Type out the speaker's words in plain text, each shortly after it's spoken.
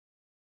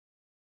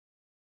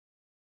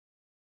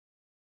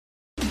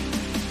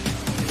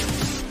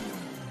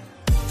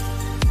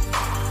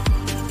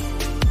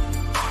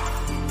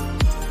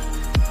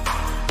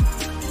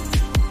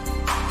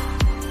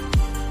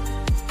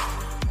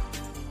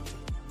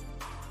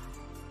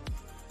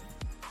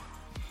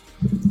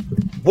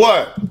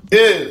What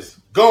is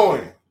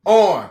going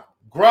on,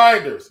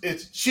 grinders?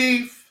 It's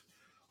Chief.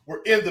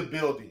 We're in the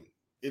building.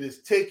 It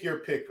is Take Your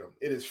Pick'em.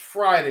 It is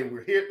Friday.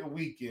 We're here at the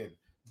weekend,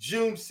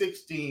 June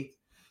 16th,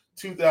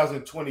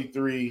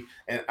 2023,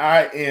 and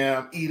I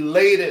am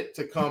elated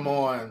to come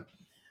on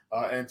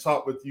and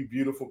talk with you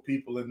beautiful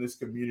people in this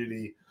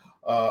community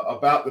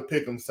about the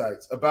pick'em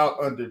sites, about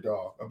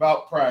Underdog,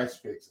 about Prize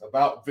Picks,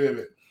 about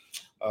Vivid,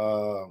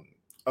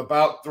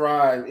 about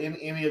Thrive, in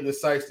any of the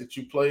sites that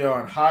you play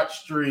on, Hot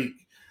Streak.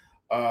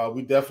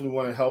 We definitely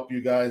want to help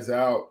you guys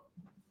out.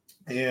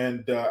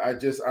 And I'm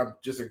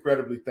just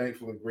incredibly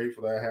thankful and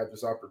grateful that I have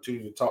this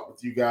opportunity to talk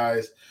with you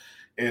guys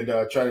and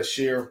try to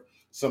share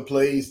some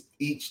plays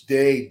each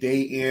day,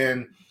 day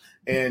in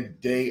and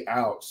day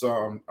out.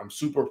 So I'm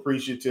super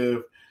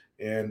appreciative,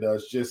 and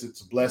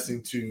it's a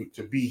blessing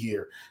to be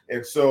here.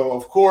 And so,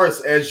 of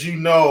course, as you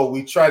know,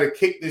 we try to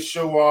kick this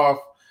show off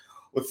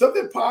with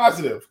something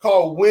positive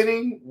called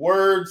Winning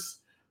Words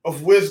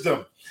of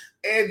Wisdom.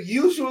 And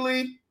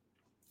usually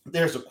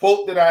there's a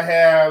quote that I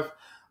have,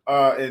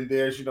 and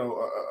there's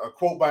a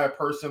quote by a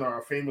person or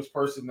a famous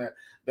person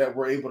that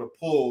we're able to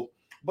pull.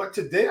 But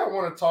today I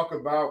want to talk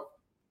about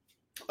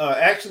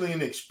actually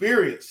an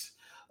experience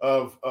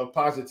of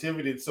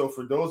positivity. And so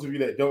for those of you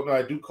that don't know,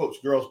 I do coach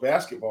girls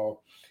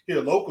basketball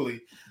here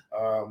locally,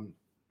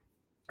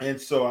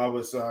 and so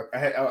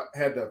I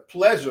had the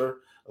pleasure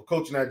of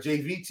coaching our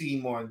JV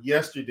team on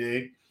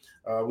yesterday.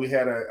 We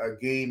had a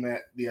game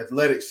at the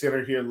athletic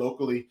center here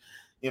locally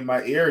in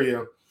my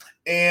area.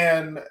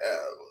 And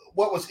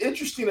what was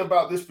interesting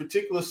about this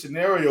particular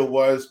scenario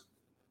was,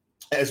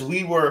 as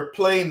we were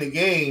playing the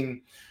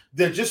game,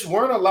 there just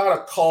weren't a lot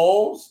of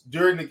calls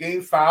during the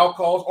game, foul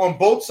calls on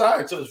both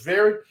sides. So it was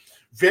very,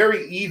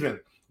 very even.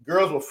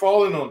 Girls were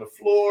falling on the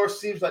floor.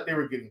 Seems like they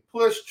were getting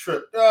pushed,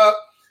 tripped up,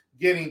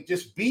 getting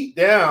just beat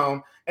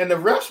down. And the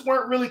refs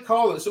weren't really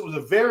calling. So it was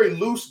a very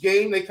loose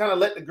game. They kind of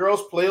let the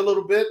girls play a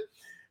little bit.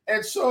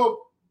 And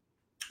so,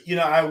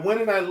 I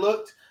went and I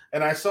looked,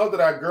 and I saw that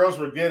our girls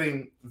were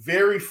getting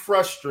very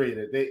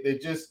frustrated.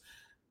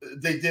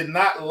 They did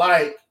not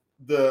like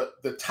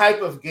the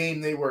type of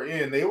game they were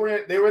in. They were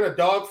in a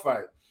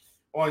dogfight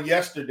on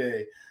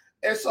yesterday.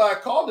 And so I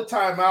called the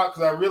timeout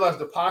because I realized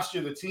the posture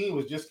of the team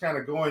was just kind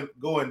of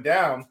going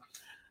down.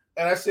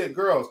 And I said,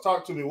 "Girls,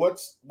 talk to me.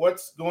 What's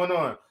going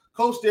on?"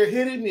 "Coach, they're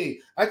hitting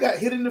me. I got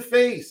hit in the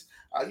face.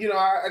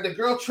 The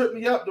girl tripped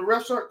me up. The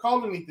refs aren't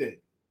calling anything."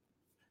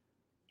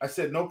 I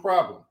said, "No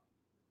problem."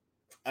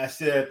 I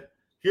said,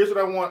 "Here's what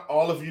I want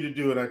all of you to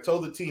do." And I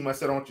told the team, I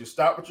said, "I want you to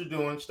stop what you're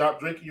doing, stop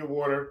drinking your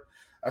water."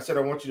 I said,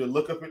 "I want you to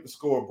look up at the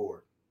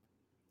scoreboard."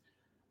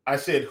 I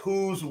said,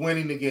 "Who's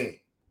winning the game?"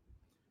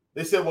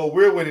 They said, "Well,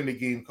 we're winning the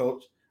game,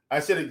 Coach." I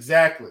said,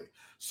 "Exactly."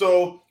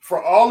 So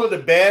for all of the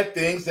bad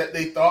things that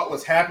they thought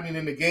was happening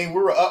in the game,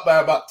 we were up by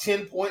about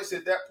 10 points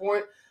at that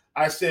point.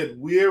 I said,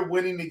 "We're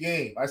winning the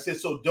game." I said,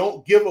 "So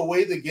don't give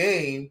away the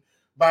game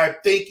by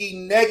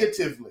thinking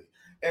negatively."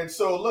 And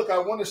so, look, I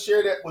want to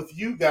share that with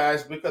you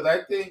guys because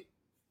I think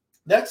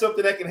that's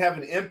something that can have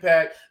an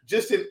impact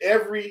just in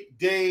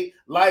everyday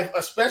life,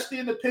 especially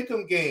in the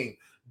pick'em game.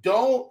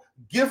 Don't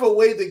give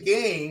away the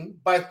game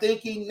by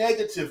thinking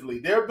negatively.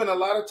 There have been a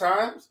lot of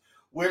times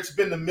where it's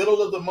been the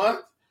middle of the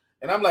month,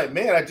 and I'm like,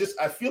 man,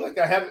 I feel like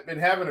I haven't been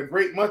having a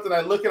great month, and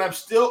I look and I'm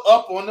still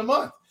up on the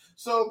month.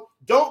 So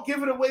don't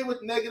give it away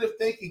with negative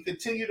thinking.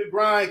 Continue to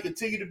grind,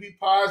 continue to be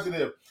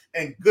positive,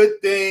 and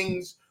good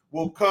things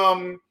will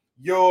come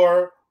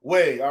your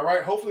way. All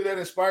right. Hopefully that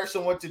inspires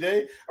someone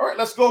today. All right.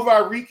 Let's go over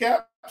our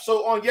recap.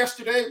 So on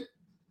yesterday,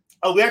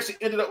 we actually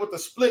ended up with a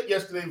split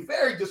yesterday.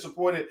 Very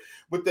disappointed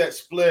with that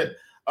split,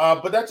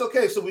 but that's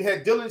okay. So we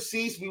had Dylan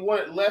Cease. We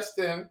wanted less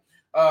than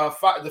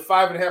the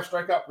 5.5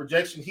 strikeout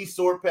projection. He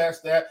soared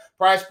past that.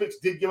 Prize Picks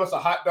did give us a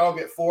hot dog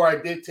at 4. I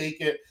did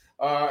take it,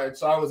 and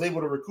so I was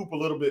able to recoup a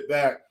little bit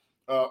back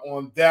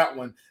on that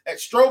one. At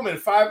Stroman,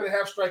 5.5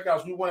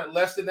 strikeouts. We wanted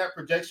less than that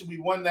projection. We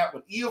won that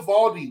one.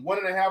 Eovaldi,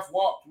 1.5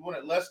 walks. We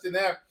wanted less than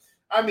that.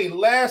 I mean,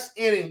 last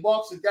inning,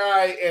 walks a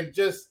guy and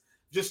just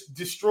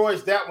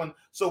destroys that one.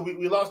 So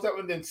we lost that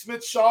one. Then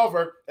Smith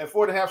Shawver at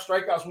 4.5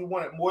 strikeouts. We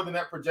wanted more than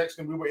that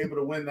projection. We were able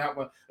to win that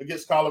one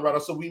against Colorado.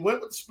 So we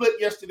went with the split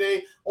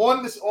yesterday.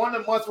 On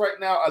the month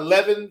right now,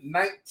 11,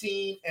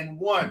 19, and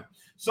 1.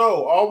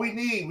 So all we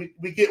need,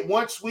 we get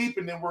one sweep,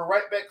 and then we're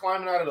right back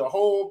climbing out of the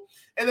hole.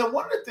 And then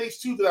one of the things,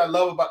 too, that I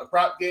love about the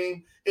prop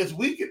game is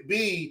we could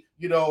be,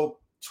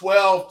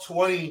 12,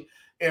 20,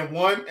 and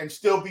 1 and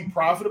still be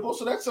profitable.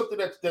 So that's something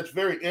that's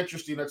very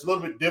interesting. That's a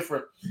little bit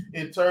different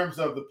in terms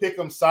of the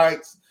pick'em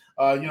sites.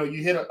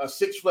 You hit a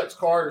 6 flex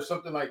card or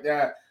something like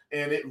that,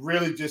 and it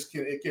really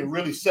can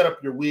really set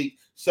up your week,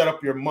 set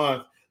up your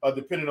month,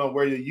 depending on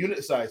where your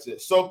unit size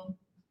is. So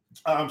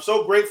I'm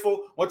so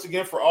grateful once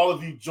again for all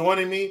of you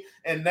joining me.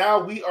 And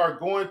now we are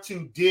going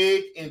to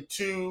dig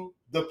into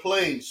the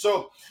plays.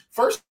 So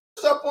first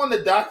up on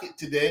the docket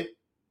today,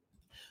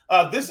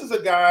 this is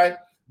a guy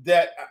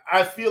that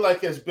I feel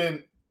like has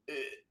been,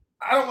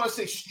 I don't want to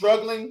say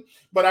struggling,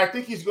 but I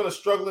think he's going to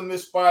struggle in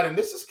this spot. And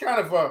this is kind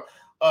of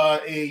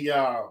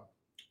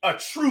a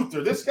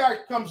truther. This guy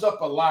comes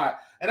up a lot,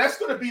 and that's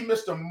going to be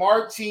Mr.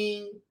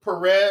 Martin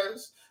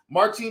Perez.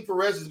 Martin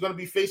Perez is going to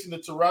be facing the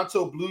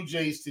Toronto Blue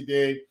Jays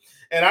today,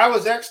 and I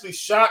was actually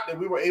shocked that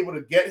we were able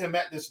to get him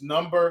at this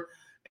number.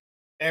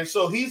 And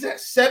so he's at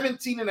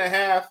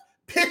 17.5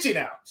 pitching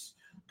outs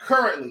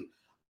currently.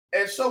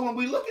 And so when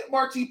we look at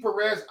Martin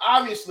Perez,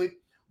 obviously,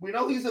 we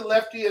know he's a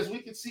lefty, as we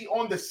can see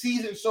on the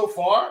season so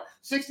far,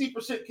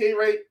 60% K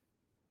rate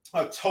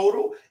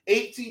total,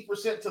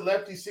 18% to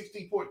lefty,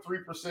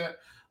 16.3%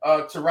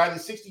 to righty,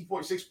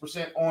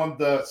 16.6% on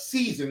the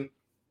season.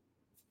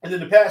 And in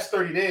the past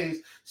 30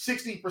 days,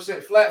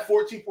 16% flat,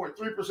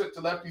 14.3% to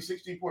lefty,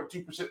 16.2%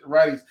 to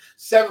righties,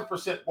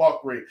 7%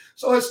 walk rate.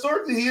 So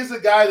historically, he is a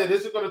guy that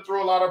isn't going to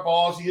throw a lot of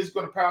balls. He is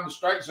going to pound the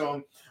strike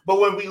zone. But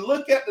when we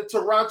look at the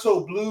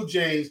Toronto Blue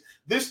Jays,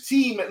 this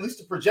team, at least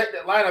the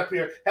projected lineup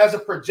here, has a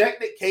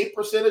projected K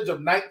percentage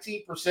of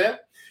 19%.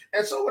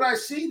 And so when I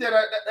see that,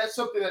 that's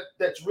something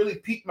that's really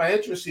piqued my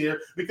interest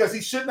here, because he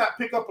should not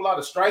pick up a lot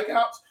of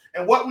strikeouts.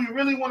 And what we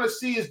really want to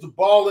see is the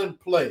ball in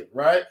play,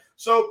 right?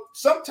 So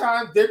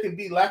sometimes there can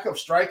be lack of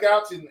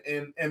strikeouts,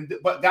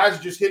 but guys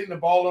are just hitting the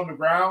ball on the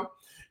ground.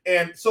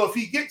 And so if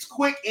he gets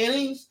quick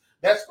innings,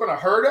 that's going to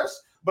hurt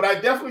us. But I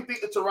definitely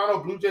think the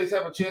Toronto Blue Jays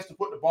have a chance to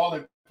put the ball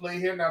in play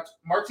here. Now,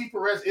 Martin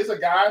Perez is a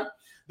guy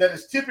that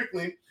is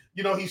typically,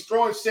 he's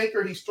throwing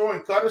sinker, he's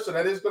throwing cutter, so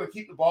that is going to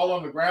keep the ball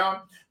on the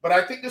ground. But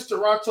I think this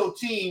Toronto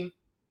team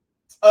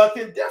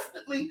can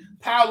definitely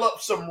pile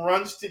up some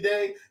runs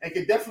today and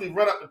can definitely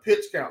run up the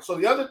pitch count. So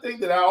the other thing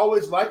that I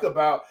always like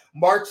about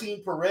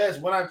Martin Perez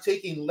when I'm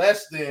taking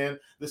less than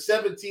the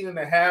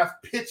 17.5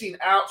 pitching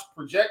outs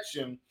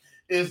projection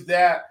is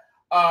that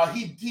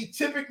he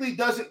typically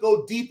doesn't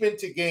go deep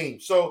into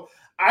games. So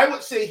I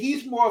would say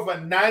he's more of a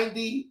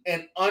 90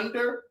 and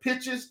under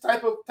pitches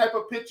type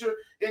of pitcher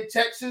in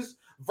Texas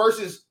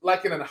versus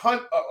like a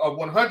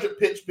 100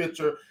 pitch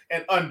pitcher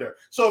and under.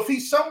 So if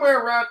he's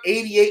somewhere around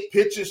 88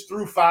 pitches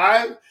through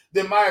 5,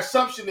 then my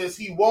assumption is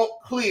he won't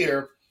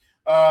clear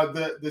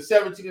the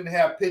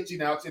 17.5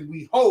 pitching outs, and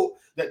we hope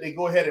that they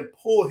go ahead and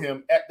pull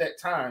him at that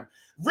time.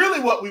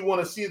 Really what we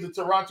want to see is the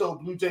Toronto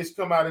Blue Jays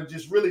come out and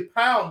just really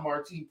pound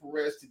Martin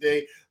Perez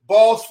today.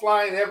 Balls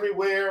flying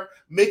everywhere,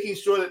 making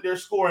sure that they're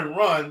scoring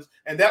runs,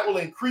 and that will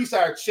increase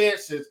our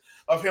chances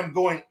of him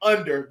going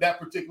under that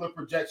particular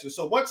projection.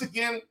 So once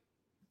again,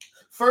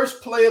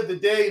 first play of the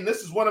day, and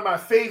this is one of my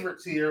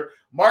favorites here,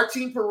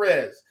 Martin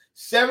Perez,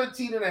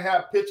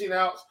 17.5 pitching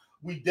outs.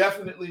 We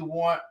definitely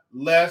want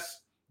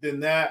less than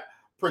that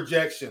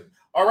projection.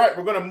 All right,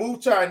 we're going to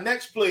move to our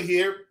next play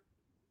here.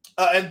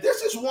 And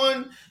this is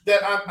one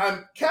that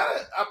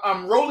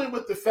I'm rolling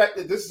with the fact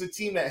that this is a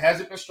team that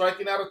hasn't been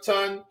striking out a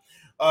ton.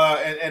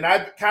 And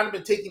I've kind of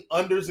been taking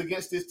unders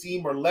against this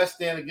team or less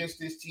than against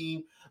this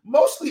team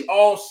mostly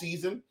all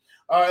season.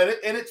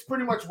 And it's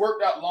pretty much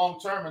worked out long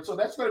term. And so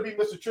that's going to be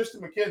Mr.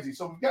 Triston McKenzie.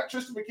 So we've got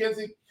Triston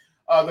McKenzie.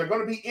 They're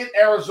going to be in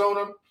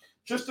Arizona.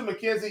 Triston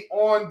McKenzie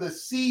on the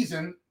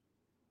season.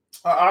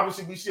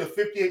 Obviously, we see a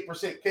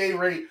 58% K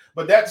rate,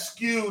 but that's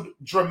skewed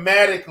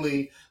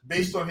dramatically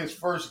based on his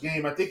first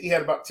game. I think he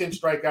had about 10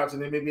 strikeouts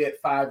and then maybe had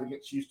 5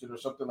 against Houston or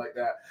something like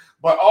that.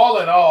 But all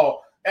in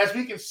all, as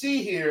we can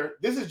see here,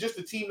 this is just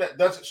a team that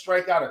doesn't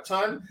strike out a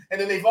ton.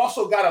 And then they've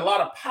also got a lot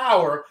of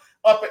power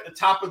up at the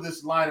top of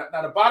this lineup.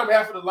 Now, the bottom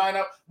half of the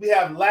lineup, we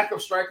have lack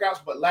of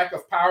strikeouts, but lack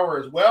of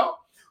power as well.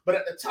 But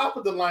at the top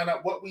of the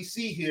lineup, what we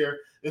see here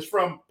is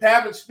from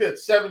Pavin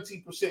Smith,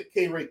 17%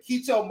 K rate.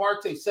 Ketel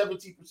Marte,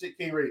 17%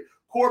 K rate.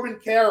 Corbin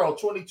Carroll,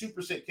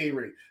 22% K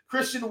rate.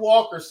 Christian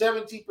Walker,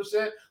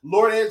 17%.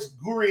 Lourdes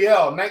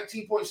Gurriel,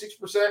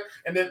 19.6%.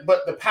 And then,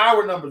 but the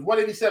power numbers,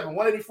 187,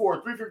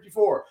 184,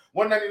 354,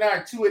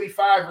 199,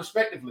 285,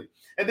 respectively.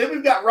 And then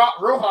we've got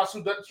Rojas,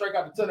 who doesn't strike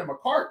out a ton, and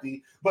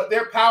McCarthy, but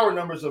their power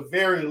numbers are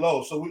very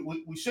low. So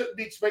we shouldn't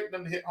be expecting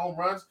them to hit home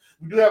runs.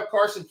 We do have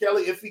Carson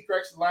Kelly, if he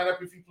cracks the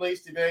lineup, if he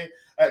plays today,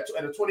 at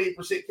a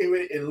 28% K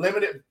rate in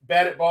limited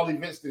batted ball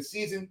events this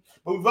season.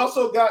 But we've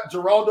also got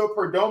Geraldo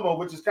Perdomo,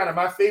 which is kind of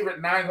my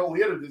favorite 9-hole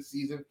hitter this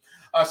season,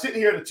 sitting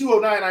here at a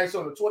 209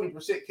 ISO and a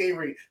 20% K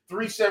rate,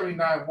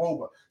 379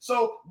 WOBA.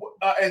 So,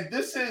 and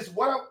this is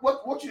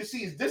what you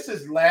see is this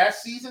is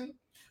last season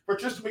for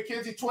Triston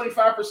McKenzie,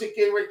 25%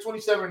 K rate,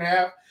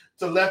 27.5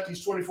 to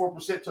lefties,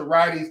 24% to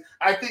righties.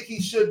 I think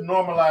he should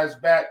normalize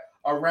back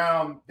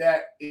around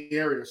that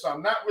area. So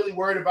I'm not really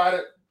worried about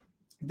it.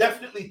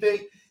 Definitely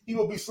think he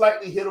will be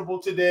slightly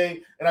hittable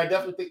today, and I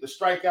definitely think the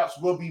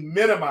strikeouts will be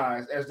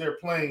minimized as they're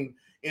playing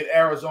in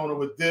Arizona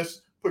with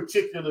this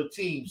particular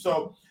team.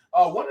 So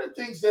one of the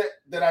things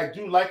that I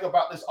do like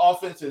about this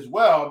offense as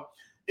well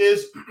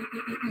is,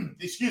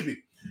 excuse me,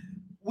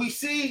 we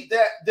see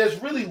that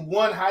there's really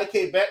one high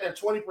K bat. They're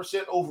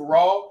 20%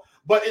 overall,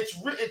 but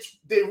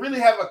they really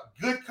have a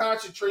good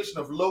concentration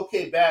of low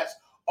K bats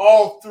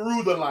all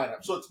through the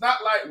lineup. So it's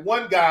not like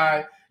one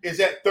guy is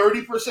at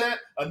 30%,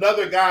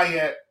 another guy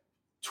at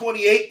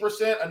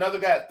 28%, another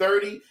guy at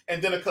 30%,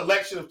 and then a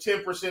collection of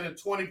 10% and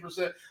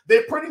 20%.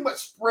 They're pretty much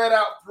spread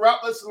out throughout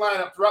this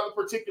lineup, throughout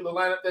the particular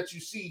lineup that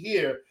you see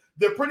here.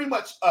 They're pretty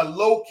much a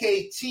low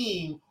K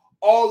team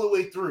all the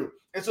way through.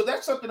 And so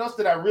that's something else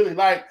that I really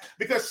like,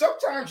 because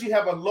sometimes you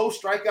have a low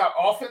strikeout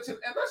offense. And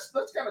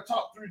let's kind of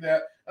talk through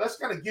that. And let's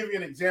kind of give you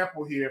an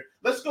example here.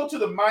 Let's go to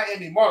the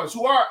Miami Marlins,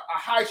 who are a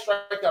high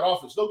strikeout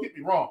offense. Don't get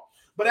me wrong.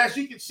 But as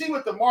you can see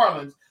with the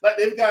Marlins, like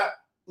they've got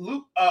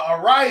Luke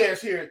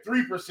Arias here at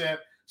 3%,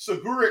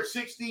 Segura at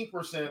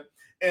 16%,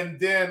 and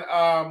then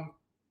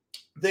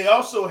they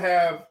also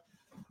have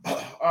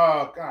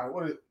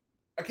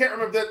I can't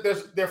remember that.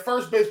 There's their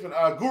first baseman,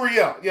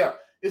 Gurriel. Yeah,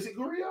 is it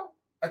Gurriel?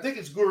 I think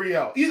it's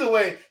Gurriel. Either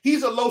way,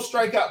 he's a low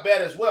strikeout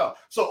bat as well.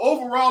 So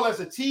overall,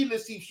 as a team,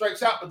 this team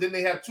strikes out, but then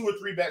they have 2 or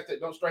 3 bats that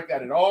don't strike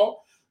out at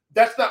all.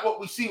 That's not what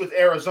we see with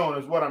Arizona,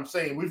 is what I'm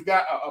saying. We've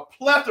got a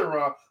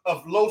plethora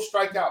of low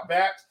strikeout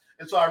bats,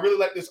 and so I really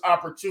like this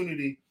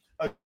opportunity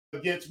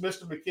against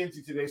Mr.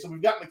 McKenzie today. So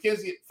we've got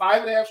McKenzie at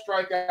 5.5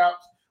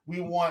 strikeouts.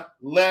 We want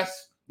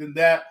less than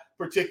that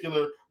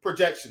particular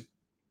projection.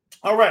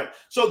 All right,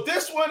 so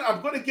this one,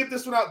 I'm going to give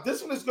this one out.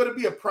 This one is going to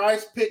be a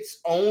prize picks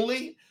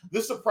only.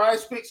 This is a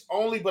prize picks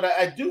only, but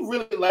I do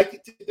really like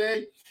it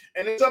today.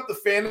 And it's up the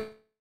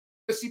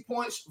fantasy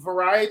points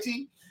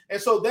variety.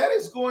 And so that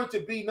is going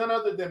to be none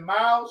other than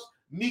Miles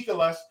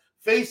Mikolas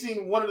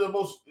facing one of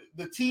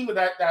the team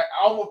that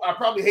I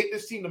probably hate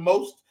this team the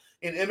most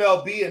in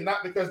MLB, and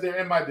not because they're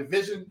in my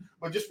division,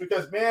 but just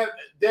because, man,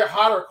 they're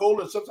hot or cold,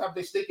 and sometimes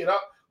they stick it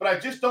up. But I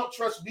just don't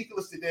trust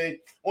Mikolas today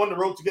on the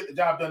road to get the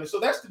job done. And so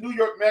that's the New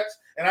York Mets.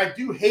 And I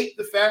do hate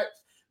the fact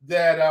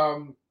that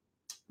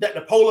that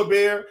the Polar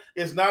Bear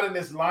is not in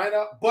this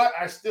lineup, but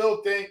I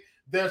still think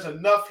there's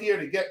enough here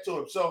to get to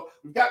him. So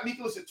we've got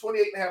Mikolas at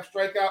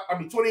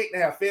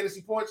 28.5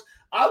 fantasy points.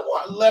 I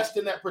want less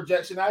than that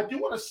projection. I do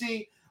want to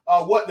see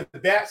what the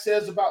bat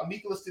says about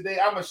Mikolas today.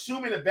 I'm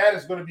assuming the bat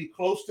is going to be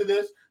close to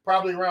this,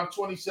 probably around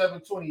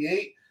 27,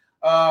 28.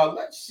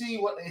 Let's see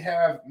what they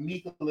have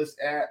Mikolas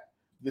at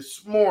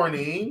this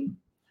morning.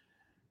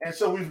 And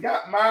so we've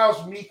got Miles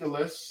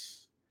Mikolas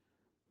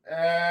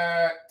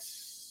at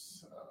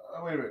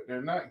wait a minute,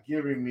 they're not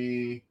giving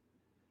me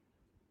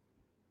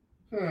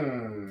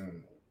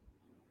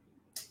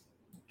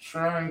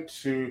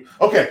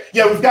okay,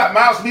 yeah, we've got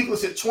Miles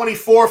Mikolas at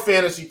 24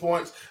 fantasy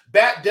points.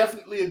 Bat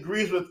definitely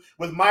agrees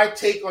with my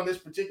take on this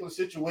particular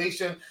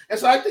situation. And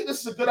so I think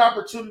this is a good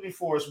opportunity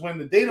for us when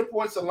the data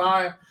points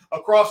align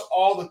across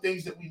all the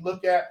things that we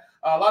look at.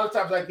 A lot of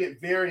times I get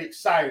very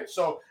excited.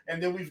 So,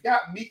 and then we've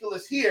got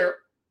Mikolas here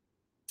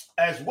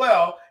as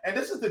well. And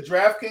this is the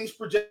DraftKings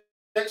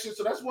projection.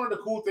 So that's one of the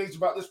cool things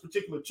about this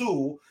particular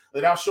tool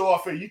that I'll show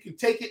off here. You can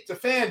take it to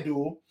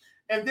FanDuel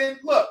and then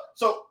look.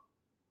 So,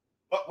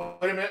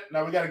 wait a minute.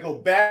 Now we got to go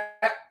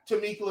back to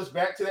Mikolas,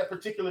 back to that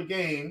particular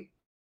game.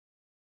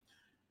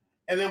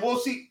 And then we'll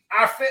see.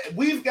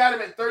 We've got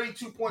him at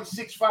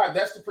 32.65.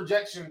 That's the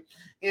projection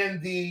in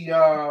the,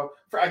 I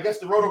guess,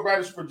 the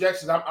RotoGrinders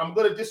projections. I'm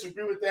going to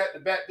disagree with that. The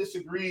bat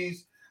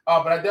disagrees.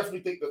 But I definitely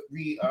think that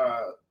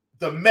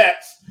the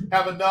Mets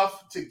have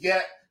enough to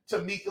get to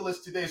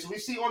Mikolas today. So we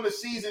see on the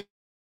season,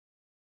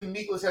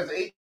 Mikolas has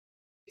an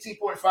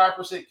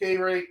 18.5% K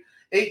rate,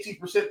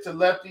 18% to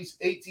lefties,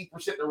 18%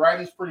 to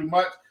righties pretty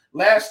much.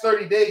 Last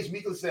 30 days,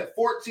 Mikolas is at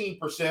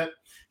 14%.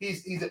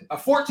 He's a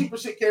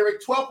 14% K rate,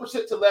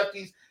 12% to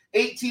lefties,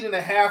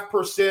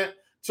 18.5%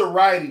 to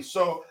righties.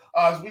 So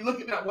as we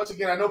look at that, once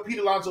again, I know Pete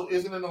Alonso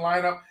isn't in the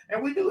lineup,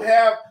 and we do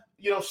have,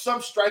 some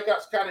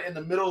strikeouts kind of in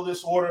the middle of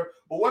this order.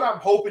 But what I'm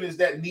hoping is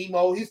that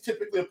Nemo, he's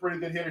typically a pretty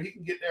good hitter. He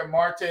can get there.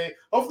 Marte.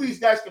 Hopefully these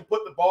guys can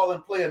put the ball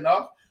in play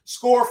enough,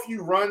 score a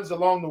few runs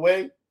along the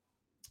way.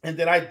 And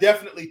then I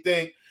definitely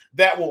think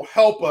that will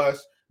help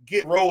us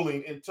get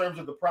rolling in terms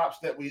of the props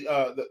that we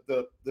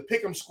the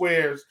pick'em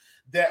squares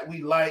that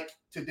we like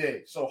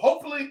today. So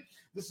hopefully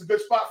this is a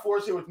good spot for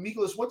us here with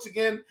Mikolas. Once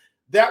again,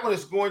 that one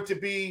is going to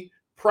be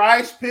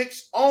prize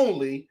picks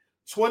only,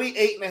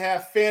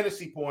 28.5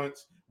 fantasy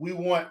points. We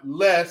want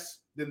less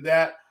than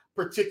that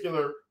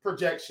particular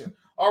projection.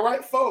 All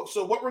right, folks.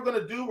 So what we're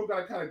going to do, we're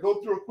going to kind of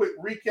go through a quick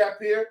recap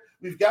here.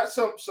 We've got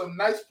some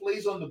nice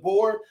plays on the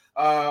board.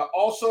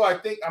 Also,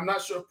 I'm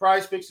not sure if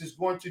Prize Picks is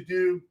going to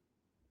do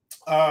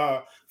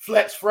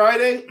Flex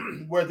Friday,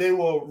 where they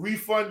will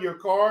refund your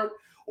card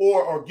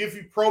or give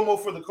you promo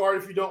for the card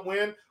if you don't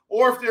win,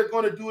 or if they're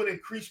going to do an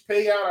increased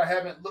payout. I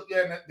haven't looked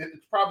at it.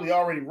 It's probably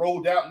already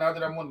rolled out now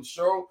that I'm on the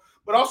show.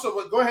 But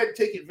also, go ahead and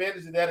take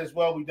advantage of that as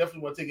well. We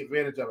definitely want to take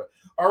advantage of it.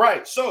 All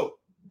right, so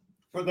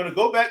we're going to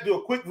go back, do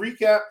a quick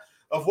recap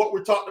of what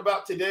we're talking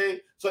about today.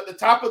 So at the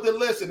top of the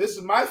list, and this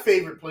is my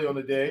favorite play on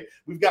the day,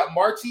 we've got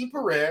Martin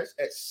Perez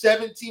at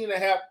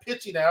 17.5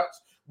 pitching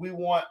outs. We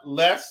want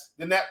less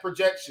than that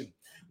projection.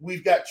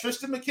 We've got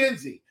Tristan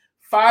McKenzie,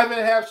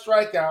 5.5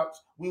 strikeouts.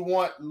 We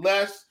want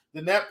less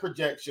than that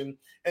projection.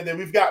 And then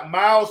we've got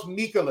Miles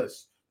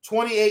Mikolas,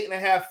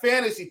 28.5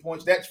 fantasy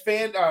points. That's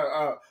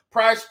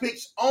Prize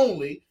Picks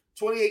only,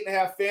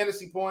 28.5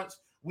 fantasy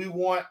points. We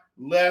want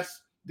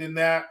less than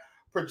that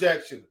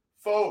projection.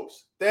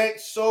 Folks,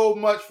 thanks so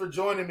much for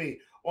joining me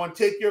on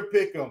Take Your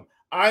Pick'em.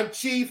 I'm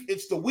Chief.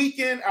 It's the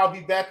weekend. I'll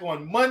be back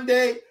on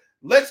Monday.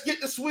 Let's get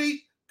the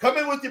sweep. Come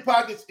in with your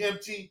pockets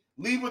empty.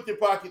 Leave with your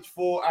pockets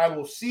full. I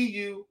will see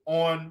you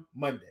on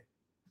Monday.